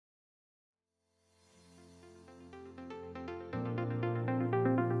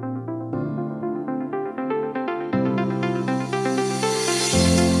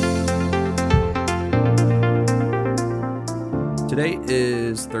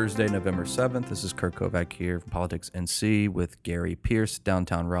is Thursday, November 7th. This is Kurt Kovac here from Politics NC with Gary Pierce,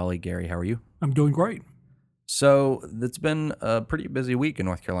 downtown Raleigh. Gary, how are you? I'm doing great. So it's been a pretty busy week in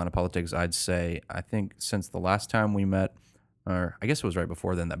North Carolina politics, I'd say. I think since the last time we met, or I guess it was right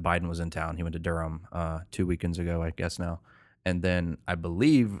before then, that Biden was in town. He went to Durham 2 weekends ago, I guess now. And then I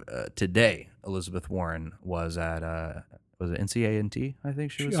believe today Elizabeth Warren was at, was it NCA&T? I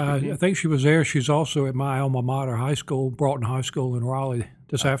think she was speaking. I think she was there. She's also at my alma mater high school, Broughton High School in Raleigh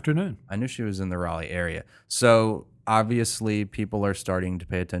this afternoon. I knew she was in the Raleigh area. So obviously people are starting to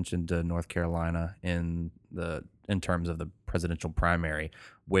pay attention to North Carolina in terms of the presidential primary,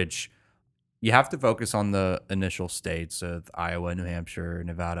 which you have to focus on the initial states of Iowa, New Hampshire,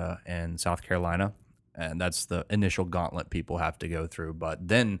 Nevada, and South Carolina. And that's the initial gauntlet people have to go through. But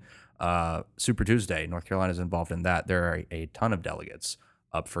then Super Tuesday, North Carolina is involved in that. There are a ton of delegates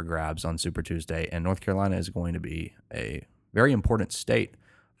up for grabs on Super Tuesday, and North Carolina is going to be a very important state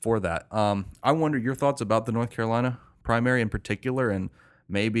for that. I wonder your thoughts about the North Carolina primary in particular, and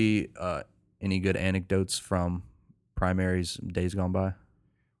maybe any good anecdotes from primaries days gone by.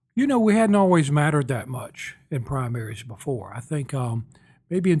 You know, we hadn't always mattered that much in primaries before. I think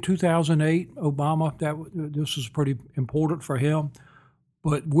maybe in 2008, Obama, this was pretty important for him.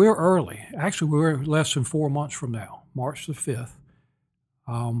 But we're early. Actually, we're less than 4 months from now, March the 5th.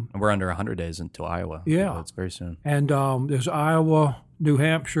 And we're under 100 days until Iowa. Yeah. It's very soon. And there's Iowa, New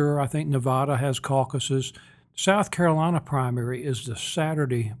Hampshire. I think Nevada has caucuses. South Carolina primary is the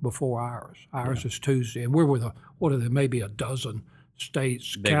Saturday before ours. Ours is Tuesday. And we're with, maybe a dozen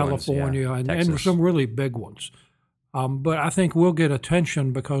states, Big California, ones, and some really big ones. But I think we'll get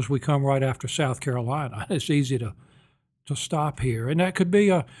attention because we come right after South Carolina. It's easy to stop here. And that could be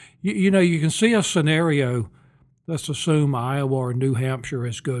you can see a scenario. Let's assume Iowa or New Hampshire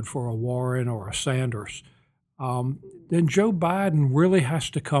is good for a Warren or a Sanders. Then Joe Biden really has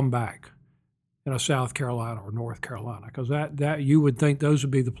to come back in a South Carolina or North Carolina, because that you would think those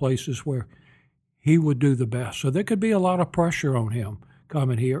would be the places where he would do the best. So there could be a lot of pressure on him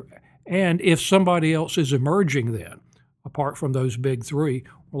coming here. And if somebody else is emerging then, apart from those big three,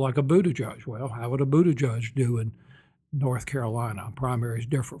 or like a Buttigieg, well, how would a Buttigieg do in North Carolina? Primary is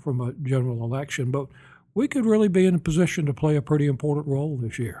different from a general election, but we could really be in a position to play a pretty important role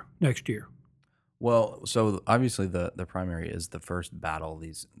next year. Well, so obviously the primary is the first battle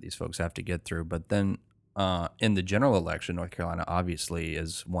these folks have to get through, but then in the general election, North Carolina obviously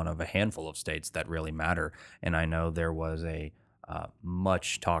is one of a handful of states that really matter. And I know there was a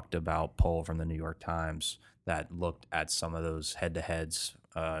much talked about poll from the New York Times that looked at some of those head-to-heads,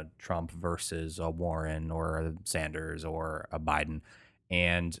 Trump versus a Warren or a Sanders or a Biden.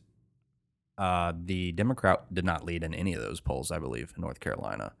 And the Democrat did not lead in any of those polls, I believe, in North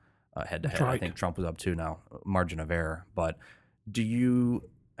Carolina head-to-head. Right. I think Trump was up 2 now, margin of error. But do you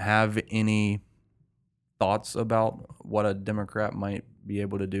have any thoughts about what a Democrat might be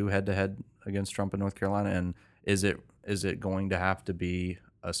able to do head-to-head against Trump in North Carolina? And is it going to have to be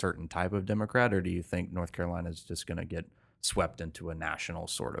a certain type of Democrat, or do you think North Carolina is just going to get swept into a national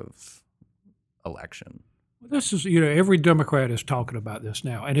sort of election? This is, every Democrat is talking about this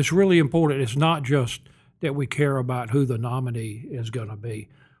now, and it's really important. It's not just that we care about who the nominee is going to be,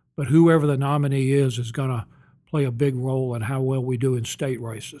 but whoever the nominee is going to play a big role in how well we do in state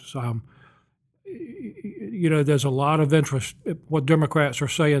races. There's a lot of interest. What Democrats are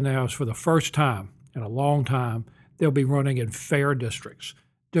saying now is for the first time in a long time, they'll be running in fair districts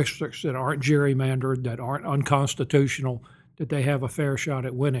that aren't gerrymandered, that aren't unconstitutional, that they have a fair shot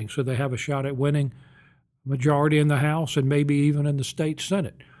at winning. So they have a shot at winning majority in the House and maybe even in the state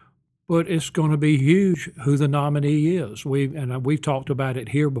Senate. But it's going to be huge who the nominee is. We've talked about it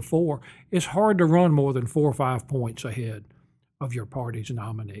here before. It's hard to run more than 4 or 5 points ahead of your party's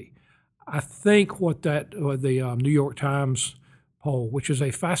nominee. I think what the New York Times poll, which is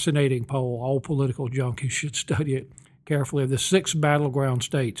a fascinating poll, all political junkies should study it carefully, of the 6 battleground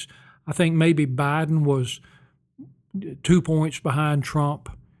states, I think maybe Biden was 2 points behind Trump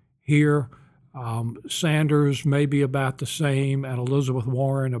here. Sanders maybe about the same, and Elizabeth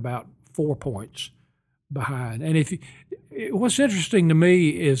Warren about 4 points behind. And what's interesting to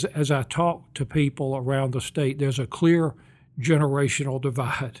me is, as I talk to people around the state, there's a clear generational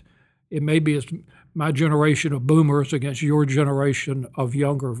divide. It maybe it's my generation of boomers against your generation of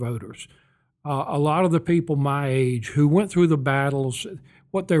younger voters. A lot of the people my age who went through the battles,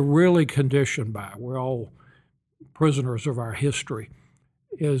 what they're really conditioned by, we're all prisoners of our history,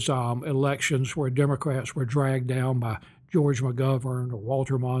 is elections where Democrats were dragged down by George McGovern or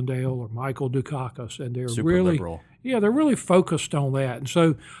Walter Mondale or Michael Dukakis, and they're Super really liberal. Yeah, they're really focused on that. And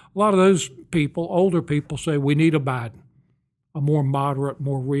so a lot of those people, older people, say we need a Biden. a more moderate,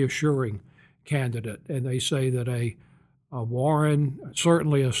 more reassuring candidate. And they say that a Warren,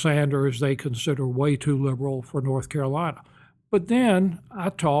 certainly a Sanders, they consider way too liberal for North Carolina. But then I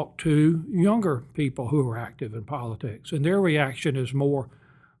talk to younger people who are active in politics, and their reaction is more,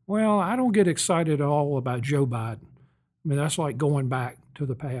 well, I don't get excited at all about Joe Biden. I mean, that's like going back to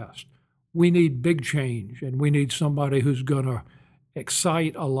the past. We need big change, and we need somebody who's going to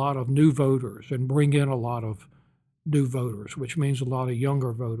excite a lot of new voters and bring in a lot of new voters, which means a lot of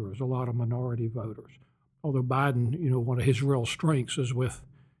younger voters, a lot of minority voters. Although Biden, one of his real strengths is with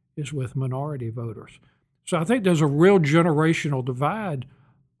minority voters. So I think there's a real generational divide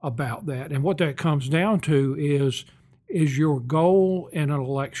about that. And what that comes down to is your goal in an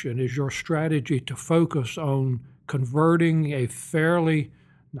election, is your strategy to focus on converting a very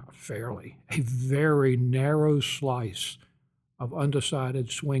narrow slice of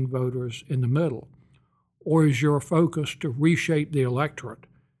undecided swing voters in the middle? Or is your focus to reshape the electorate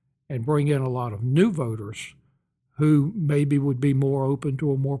and bring in a lot of new voters who maybe would be more open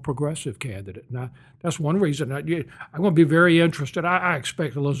to a more progressive candidate? Now, that's one reason I'm going to be very interested. I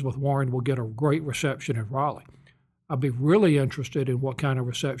expect Elizabeth Warren will get a great reception in Raleigh. I'll be really interested in what kind of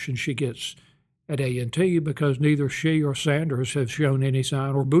reception she gets at A&T, because neither she or Sanders have shown any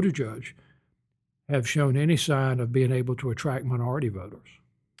sign, or Buttigieg have shown any sign of being able to attract minority voters.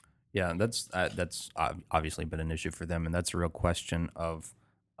 Yeah, that's obviously been an issue for them, and that's a real question of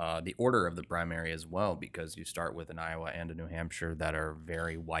the order of the primary as well, because you start with an Iowa and a New Hampshire that are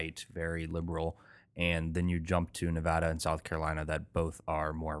very white, very liberal, and then you jump to Nevada and South Carolina that both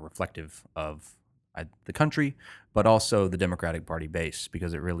are more reflective of the country, but also the Democratic Party base,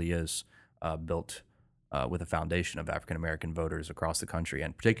 because it really is built with a foundation of African American voters across the country,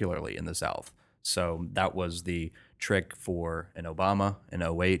 and particularly in the South. So that was the trick for an Obama in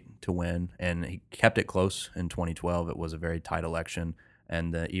 2008 to win, and he kept it close in 2012. It was a very tight election,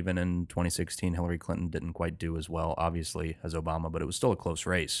 and even in 2016, Hillary Clinton didn't quite do as well, obviously, as Obama, but it was still a close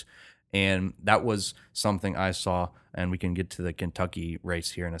race. And that was something I saw, and we can get to the Kentucky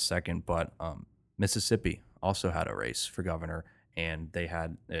race here in a second, but Mississippi also had a race for governor, and they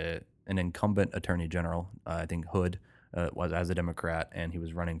had an incumbent attorney general, I think Hood was as a Democrat, and he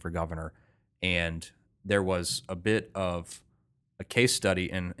was running for governor. And there was a bit of a case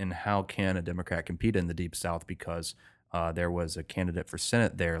study in how can a Democrat compete in the Deep South, because there was a candidate for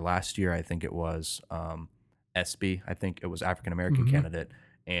Senate there last year. I think it was SB. I think it was African-American candidate.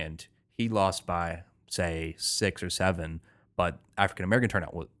 And he lost by, say, 6 or 7, but African-American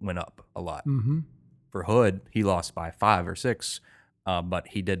turnout went up a lot. For Hood, he lost by 5 or 6, but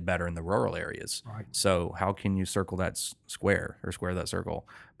he did better in the rural areas. Right. So how can you circle that square that circle?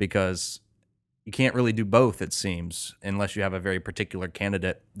 Because you can't really do both, it seems, unless you have a very particular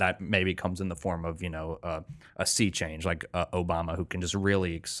candidate that maybe comes in the form of, a sea change, like Obama, who can just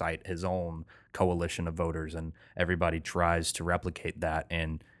really excite his own coalition of voters, and everybody tries to replicate that.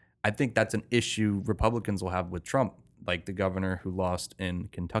 And I think that's an issue Republicans will have with Trump, like the governor who lost in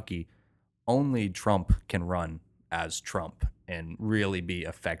Kentucky. Only Trump can run as Trump and really be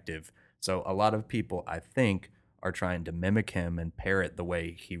effective. So a lot of people, I think, are trying to mimic him and parrot the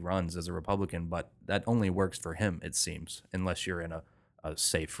way he runs as a Republican, but that only works for him, it seems, unless you're in a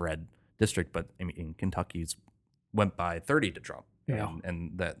safe red district. But I mean, Kentucky's went by 30 to Trump,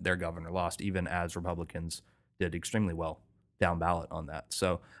 and that their governor lost, even as Republicans did extremely well down ballot on that.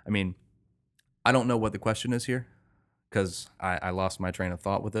 So, I mean, I don't know what the question is here, because I lost my train of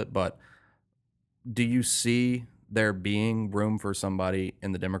thought with it, but do you see there being room for somebody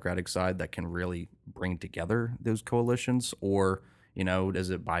in the Democratic side that can really bring together those coalitions? Or, is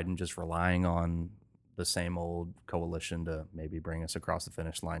it Biden just relying on the same old coalition to maybe bring us across the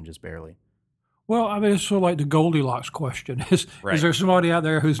finish line just barely? Well, I mean, it's sort of like the Goldilocks question. Is there somebody out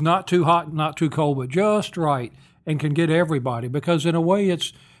there who's not too hot, not too cold, but just right, and can get everybody? Because in a way,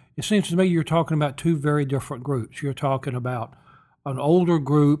 it seems to me you're talking about two very different groups. You're talking about an older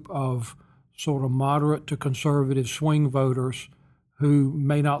group of sort of moderate to conservative swing voters who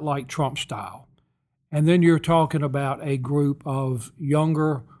may not like Trump style. And then you're talking about a group of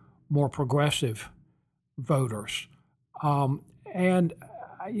younger, more progressive voters. And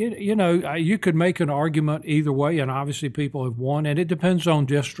you could make an argument either way, and obviously people have won, and it depends on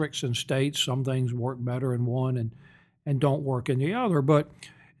districts and states. Some things work better in one and don't work in the other. But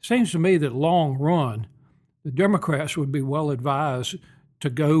it seems to me that long run, the Democrats would be well advised to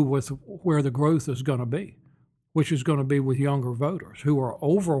go with where the growth is going to be, which is going to be with younger voters who are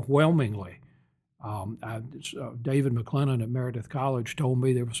overwhelmingly. David McLennan at Meredith College told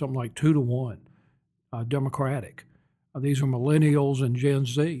me there was something like 2-to-1 Democratic. These are millennials and Gen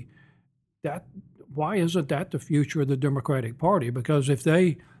Z. That why isn't that the future of the Democratic Party? Because if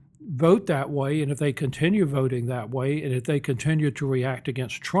they vote that way, and if they continue voting that way, and if they continue to react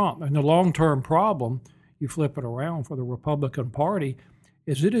against Trump, and the long-term problem, you flip it around for the Republican Party,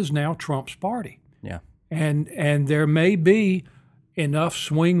 is it is now Trump's party. Yeah. And there may be enough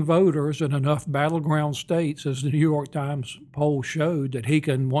swing voters in enough battleground states, as the New York Times poll showed, that he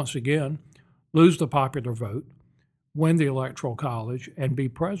can once again lose the popular vote, win the Electoral College, and be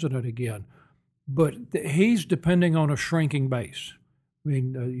president again. But he's depending on a shrinking base. I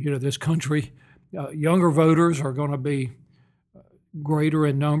mean, this country, younger voters are going to be greater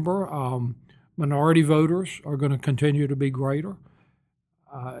in number. Minority voters are going to continue to be greater.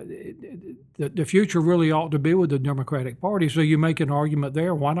 The future really ought to be with the Democratic Party. So you make an argument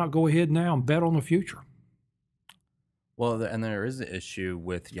there. Why not go ahead now and bet on the future? Well, and there is an issue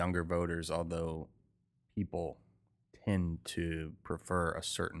with younger voters, although people tend to prefer a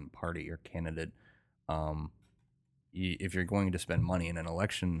certain party or candidate. If you're going to spend money in an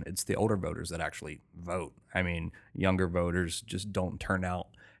election, it's the older voters that actually vote. I mean, younger voters just don't turn out.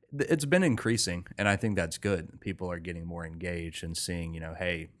 It's been increasing, and I think that's good. People are getting more engaged and seeing,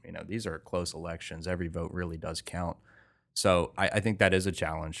 hey, these are close elections. Every vote really does count. So I think that is a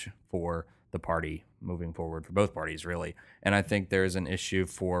challenge for the party moving forward, for both parties, really. And I think there's an issue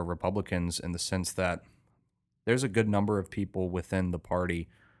for Republicans in the sense that there's a good number of people within the party,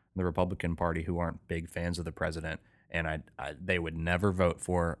 the Republican Party, who aren't big fans of the president. And they would never vote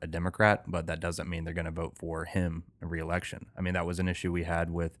for a Democrat, but that doesn't mean they're going to vote for him in re-election. I mean, that was an issue we had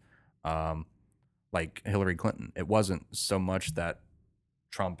with, like Hillary Clinton. It wasn't so much that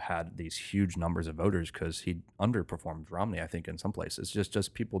Trump had these huge numbers of voters because he underperformed Romney, I think, in some places.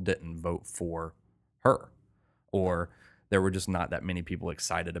 Just people didn't vote for her, or there were just not that many people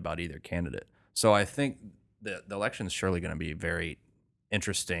excited about either candidate. So I think the election is surely going to be very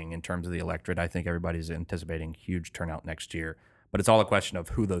interesting in terms of the electorate. I think everybody's anticipating huge turnout next year, but it's all a question of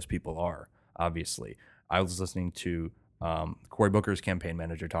who those people are, obviously. I was listening to Cory Booker's campaign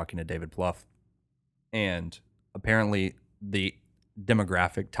manager talking to David Plouffe, and apparently the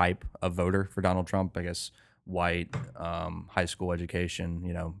demographic type of voter for Donald Trump, I guess white, high school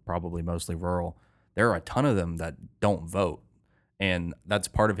education, probably mostly rural, there are a ton of them that don't vote. And that's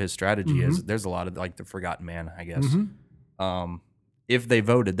part of his strategy is there's a lot of like the forgotten man, I guess. If they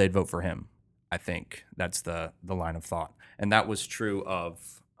voted, they'd vote for him. I think that's the line of thought. And that was true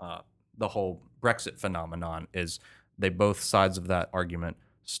of the whole Brexit phenomenon is they both sides of that argument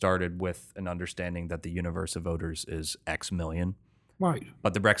started with an understanding that the universe of voters is X million. Right.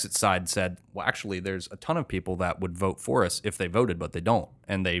 But the Brexit side said, well, actually, there's a ton of people that would vote for us if they voted, but they don't.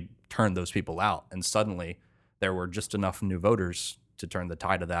 And they turned those people out. And suddenly there were just enough new voters to turn the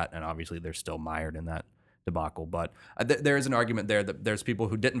tide of that. And obviously they're still mired in that debacle. But there is an argument there that there's people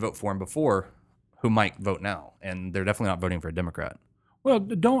who didn't vote for him before who might vote now. And they're definitely not voting for a Democrat. Well,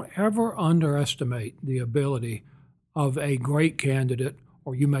 don't ever underestimate the ability of a great candidate,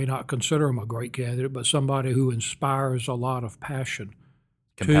 or you may not consider him a great candidate, but somebody who inspires a lot of passion.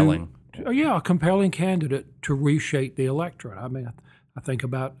 Compelling. A compelling candidate to reshape the electorate. I mean, I think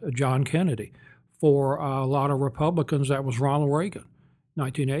about John Kennedy. For a lot of Republicans, that was Ronald Reagan,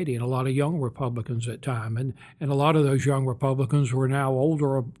 1980, and a lot of young Republicans at the time. And a lot of those young Republicans who are now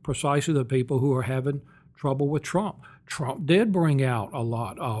older are precisely the people who are having trouble with Trump. Trump did bring out a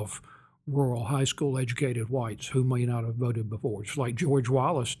lot of rural high school educated whites who may not have voted before, just like George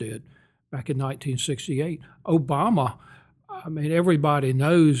Wallace did back in 1968. Obama, I mean, everybody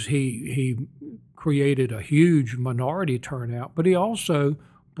knows he created a huge minority turnout, but he also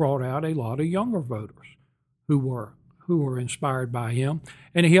brought out a lot of younger voters who were inspired by him.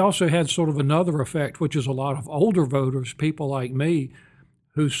 And he also had sort of another effect, which is a lot of older voters, people like me,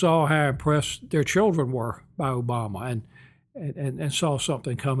 who saw how impressed their children were by Obama and saw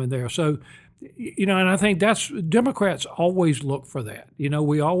something coming there. So, and I think Democrats always look for that.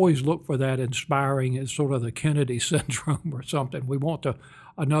 We always look for that inspiring, as sort of the Kennedy syndrome or something. We want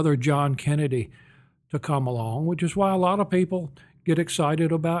another John Kennedy to come along, which is why a lot of people get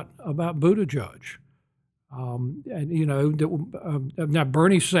excited about Buttigieg. Now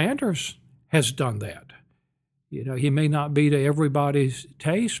Bernie Sanders has done that. He may not be to everybody's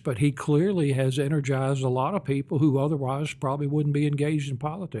taste, but he clearly has energized a lot of people who otherwise probably wouldn't be engaged in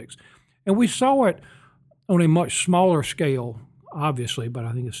politics. And we saw it on a much smaller scale, obviously, but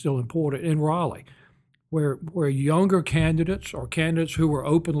I think it's still important, in Raleigh, where younger candidates or candidates who were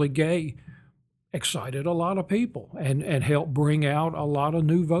openly gay excited a lot of people and helped bring out a lot of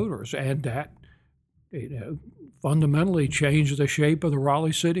new voters. And that fundamentally changed the shape of the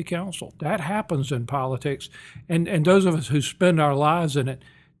Raleigh City Council. That happens in politics. And those of us who spend our lives in it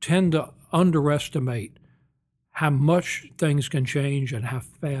tend to underestimate how much things can change and how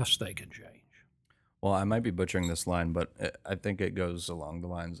fast they can change. Well, I might be butchering this line, but I think it goes along the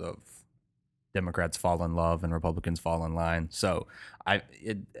lines of Democrats fall in love and Republicans fall in line. So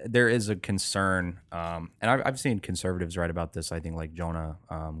there is a concern, and I've seen conservatives write about this. I think like Jonah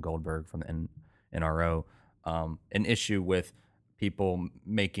Goldberg from the NRO, an issue with people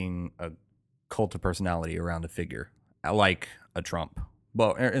making a cult of personality around a figure like a Trump.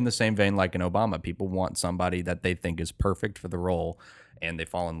 Well, in the same vein, like an Obama, people want somebody that they think is perfect for the role, and they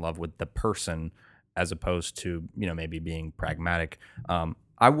fall in love with the person as opposed to maybe being pragmatic.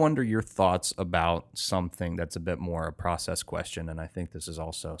 I wonder your thoughts about something that's a bit more a process question, and I think this is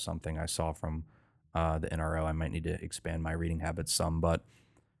also something I saw from the NRO. I might need to expand my reading habits some, but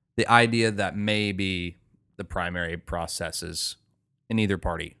the idea that maybe the primary processes in either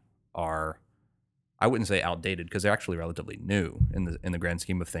party are, I wouldn't say outdated because they're actually relatively new in the grand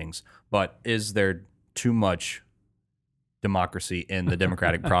scheme of things, but is there too much democracy in the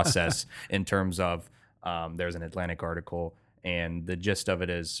democratic process in terms of there's an Atlantic article, and the gist of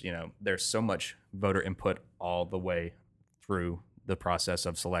it is, there's so much voter input all the way through the process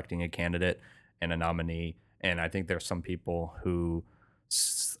of selecting a candidate and a nominee. And I think there's some people who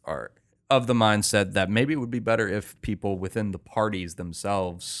are of the mindset that maybe it would be better if people within the parties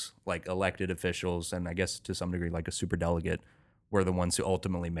themselves, like elected officials, and I guess to some degree like a superdelegate, were the ones who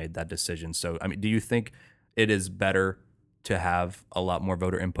ultimately made that decision. So, I mean, do you think it is better to have a lot more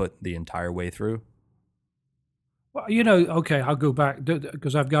voter input the entire way through? Well, okay, I'll go back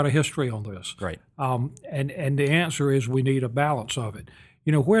because I've got a history on this. Right. And the answer is we need a balance of it.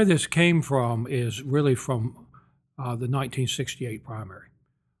 Where this came from is really from the 1968 primary,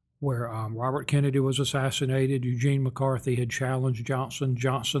 where Robert Kennedy was assassinated. Eugene McCarthy had challenged Johnson.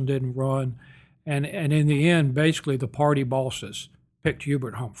 Johnson didn't run. And in the end, basically, the party bosses picked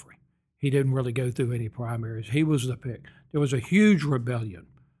Hubert Humphrey. He didn't really go through any primaries. He was the pick. There was a huge rebellion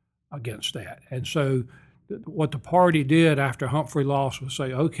against that. And so what the party did after Humphrey lost was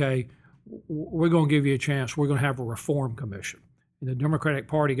say, okay, we're going to give you a chance. We're going to have a reform commission. And the Democratic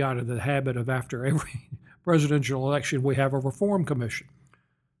Party got into the habit of after every presidential election, we have a reform commission.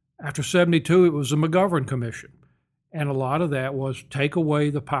 After 72, it was the McGovern Commission. And a lot of that was take away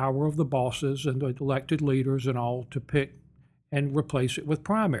the power of the bosses and the elected leaders and all to pick and replace it with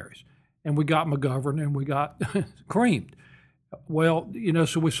primaries. And we got McGovern and we got creamed. Well,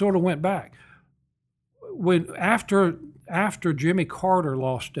 so we sort of went back. After Jimmy Carter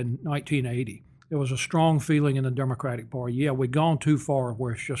lost in 1980, there was a strong feeling in the Democratic Party, yeah, we'd gone too far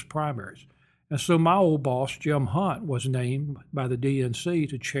where it's just primaries. And so my old boss, Jim Hunt, was named by the DNC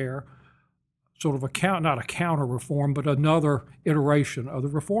to chair sort of not a counter reform, but another iteration of the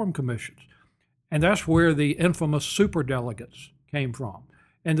reform commissions. And that's where the infamous superdelegates came from.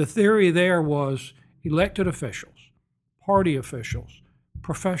 And the theory there was elected officials, party officials,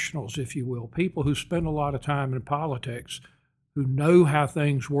 professionals, if you will, people who spend a lot of time in politics, who know how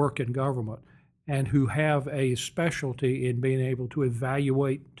things work in government, and who have a specialty in being able to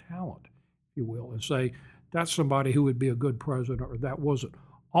evaluate talent, if you will, and say, that's somebody who would be a good president or that wasn't.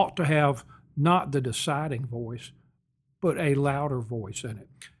 Ought to have not the deciding voice, but a louder voice in it.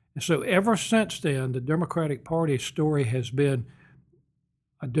 And so ever since then, the Democratic Party story has been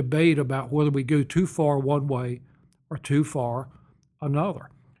a debate about whether we go too far one way or too far another.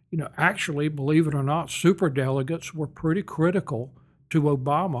 Actually, believe it or not, superdelegates were pretty critical to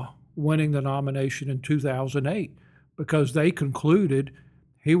Obama winning the nomination in 2008 because they concluded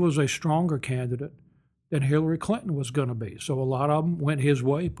he was a stronger candidate than Hillary Clinton was going to be. So a lot of them went his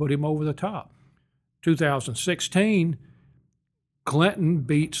way, put him over the top. 2016, Clinton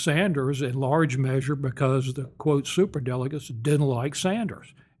beat Sanders in large measure because the, quote, superdelegates didn't like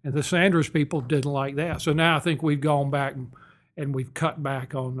Sanders. And the Sanders people didn't like that. So now I think we've gone back and we've cut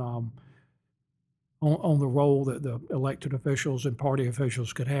back on the role that the elected officials and party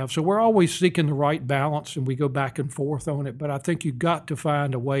officials could have. So we're always seeking the right balance, and we go back and forth on it. But I think you've got to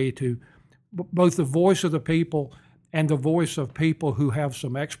find a way to both the voice of the people and the voice of people who have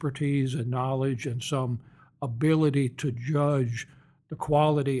some expertise and knowledge and some ability to judge the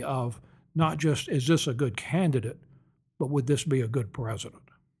quality of not just is this a good candidate, but would this be a good president?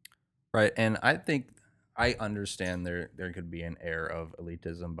 Right. And I think I understand there could be an air of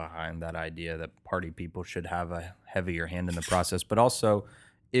elitism behind that idea that party people should have a heavier hand in the process. But also,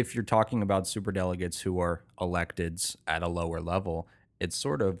 if you're talking about superdelegates who are electeds at a lower level, it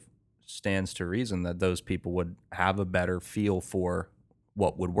sort of stands to reason that those people would have a better feel for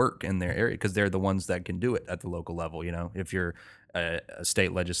what would work in their area because they're the ones that can do it at the local level. If you're a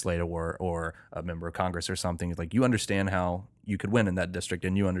state legislator or a member of Congress or something, like you understand how you could win in that district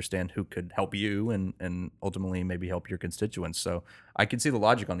and you understand who could help you and ultimately maybe help your constituents. So I can see the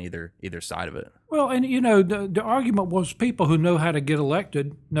logic on either side of it. Well, and the argument was people who know how to get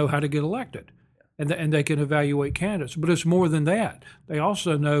elected know how to get elected, and they can evaluate candidates. But it's more than that. They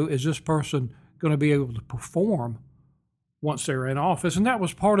also know, is this person going to be able to perform once they're in office? And that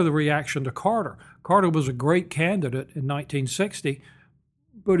was part of the reaction to Carter. Carter was a great candidate in 1960,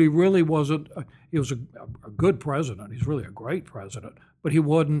 but he really wasn't. He was a good president. He's really a great president, but he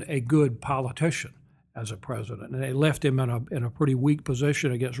wasn't a good politician as a president, and they left him in a pretty weak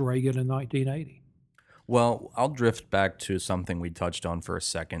position against Reagan in 1980. Well, I'll drift back to something we touched on for a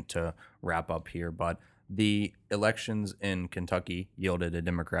second to wrap up here, but the elections in Kentucky yielded a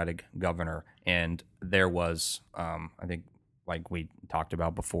Democratic governor, and there was, I think, like we talked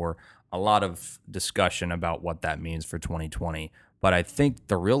about before, a lot of discussion about what that means for 2020. But I think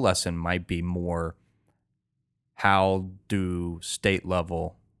the real lesson might be more, how do state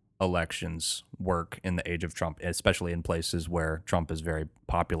level elections work in the age of Trump, especially in places where Trump is very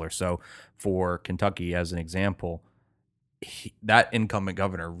popular. So for Kentucky, as an example, that incumbent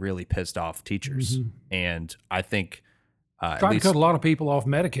governor really pissed off teachers. And I think Trying to cut a lot of people off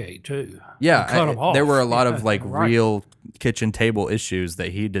Medicaid too. Yeah, cut them off. There were a lot of like Right. real kitchen table issues that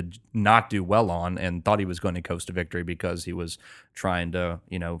he did not do well on, and thought he was going to coast to victory because he was trying to,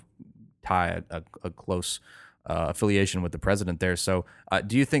 tie a close affiliation with the president there. So,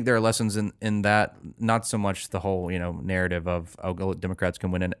 do you think there are lessons in that? Not so much the whole narrative of Democrats can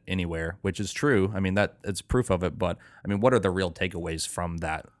win anywhere, which is true. I mean, that it's proof of it. But I mean, what are the real takeaways from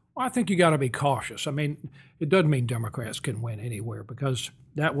that? Well, I think you got to be cautious. I mean, it doesn't mean Democrats can win anywhere, because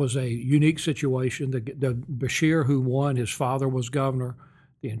that was a unique situation. The Bashir who won, his father was governor.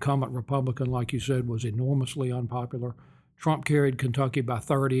 The incumbent Republican, like you said, was enormously unpopular. Trump carried Kentucky by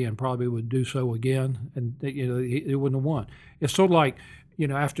 30 and probably would do so again, and he wouldn't have won. It's sort of like,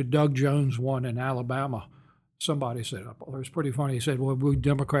 after Doug Jones won in Alabama, somebody said, it was pretty funny. He said, well, we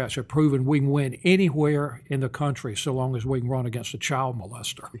Democrats have proven we can win anywhere in the country so long as we can run against a child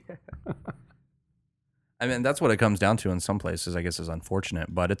molester. I mean, that's what it comes down to in some places, I guess, is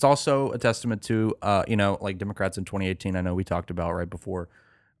unfortunate. But it's also a testament to, like Democrats in 2018, I know we talked about right before,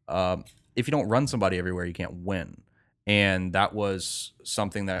 if you don't run somebody everywhere, you can't win. And that was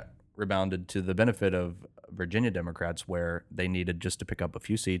something that rebounded to the benefit of Virginia Democrats, where they needed just to pick up a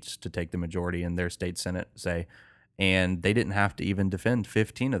few seats to take the majority in their state Senate, say, and they didn't have to even defend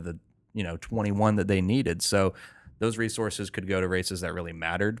 15 of the 21 that they needed. So those resources could go to races that really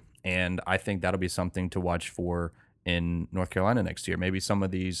mattered, and I think that'll be something to watch for in North Carolina next year. Maybe some of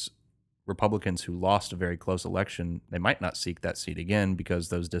these Republicans who lost a very close election, they might not seek that seat again because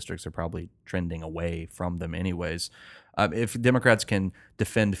those districts are probably trending away from them anyways. If Democrats can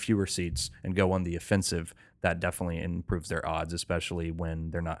defend fewer seats and go on the offensive, that definitely improves their odds, especially when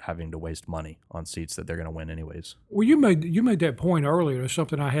they're not having to waste money on seats that they're going to win anyways. Well, you made that point earlier. It's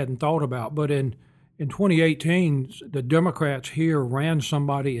something I hadn't thought about. But in 2018, the Democrats here ran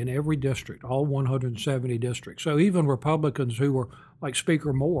somebody in every district, all 170 districts. So even Republicans who were like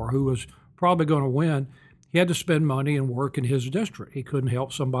Speaker Moore, who was probably going to win, he had to spend money and work in his district. He couldn't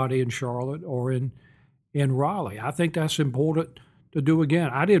help somebody in Charlotte or in Raleigh. I think that's important to do again.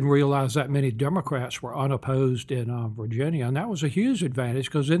 I didn't realize that many Democrats were unopposed in Virginia, and that was a huge advantage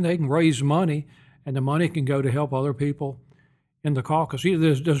because then they can raise money, and the money can go to help other people in the caucus.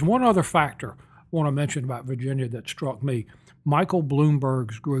 There's one other factor I want to mention about Virginia that struck me. Michael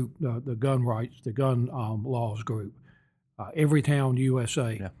Bloomberg's group, the gun rights, the gun laws group, Everytown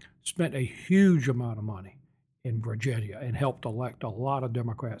USA, spent a huge amount of money in Virginia and helped elect a lot of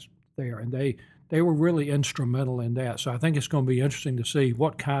Democrats there, and they were really instrumental in that. So I think it's going to be interesting to see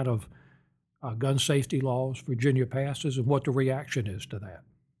what kind of gun safety laws Virginia passes and what the reaction is to that.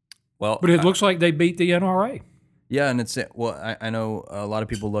 Well, but it looks like they beat the NRA. Yeah, and I know a lot of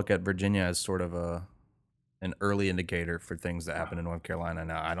people look at Virginia as sort of an early indicator for things that happen in North Carolina.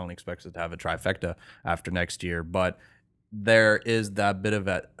 Now, I don't expect it to have a trifecta after next year, but there is that bit of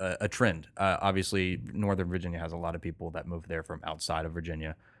a trend. Obviously, Northern Virginia has a lot of people that move there from outside of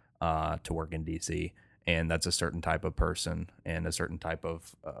Virginia to work in D.C., and that's a certain type of person and a certain type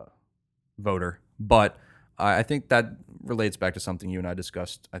of voter. But I think that relates back to something you and I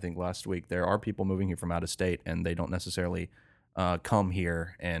discussed, I think, last week. There are people moving here from out of state, and they don't necessarily come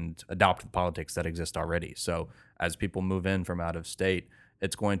here and adopt the politics that exist already. So as people move in from out of state,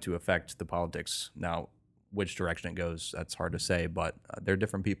 it's going to affect the politics. Now, which direction it goes, that's hard to say, but they're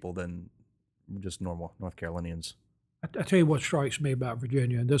different people than just normal North Carolinians. I tell you what strikes me about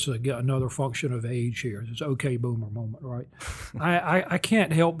Virginia, and this is again another function of age here. This okay boomer moment, right? I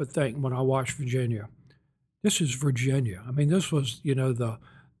can't help but think when I watch Virginia, this is Virginia. I mean, this was,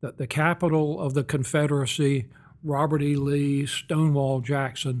 the capital of the Confederacy, Robert E. Lee, Stonewall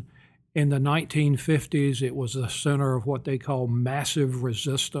Jackson. In the 1950s, it was the center of what they call massive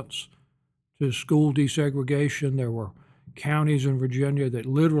resistance to school desegregation. There were counties in Virginia that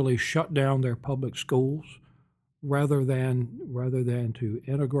literally shut down their public schools rather than to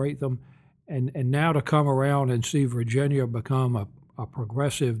integrate them. And now to come around and see Virginia become a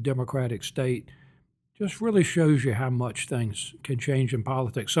progressive democratic state just really shows you how much things can change in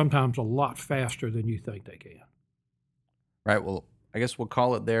politics, sometimes a lot faster than you think they can. Right. Well, I guess we'll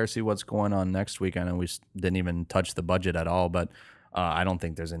call it there, see what's going on next week. I know we didn't even touch the budget at all, but I don't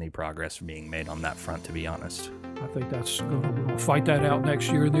think there's any progress being made on that front, to be honest. I think we're going to fight that out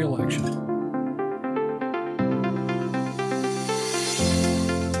next year in the election.